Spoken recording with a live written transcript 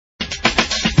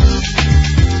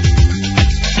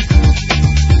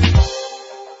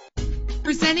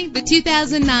Presenting the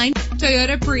 2009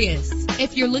 Toyota Prius.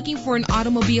 If you're looking for an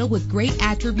automobile with great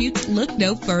attributes, look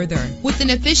no further. With an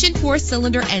efficient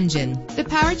 4-cylinder engine, the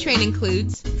powertrain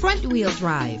includes front-wheel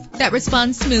drive that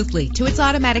responds smoothly to its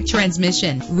automatic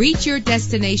transmission. Reach your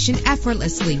destination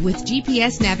effortlessly with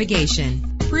GPS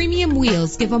navigation. Premium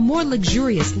wheels give a more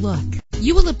luxurious look.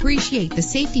 You will appreciate the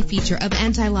safety feature of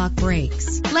anti-lock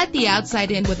brakes. Let the outside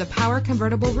in with a power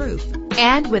convertible roof.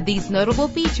 And with these notable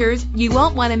features, you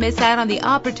won't want to miss out on the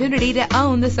opportunity to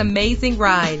own this amazing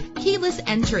ride. Keyless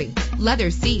entry,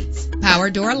 leather seats, power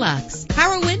door locks,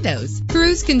 power windows,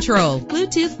 cruise control,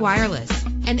 Bluetooth wireless,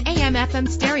 and AM/FM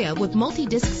stereo with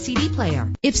multi-disc CD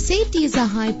player. If safety is a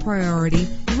high priority,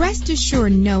 rest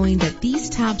assured knowing that these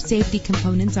top safety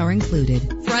components are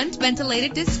included. Front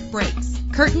ventilated disc brakes,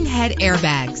 curtain head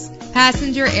airbags,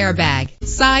 passenger airbag,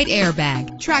 side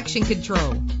airbag, traction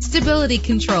control, stability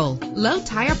control, low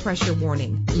tire pressure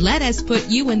warning. Let us put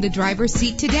you in the driver's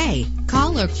seat today.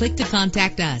 Call or click to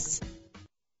contact us.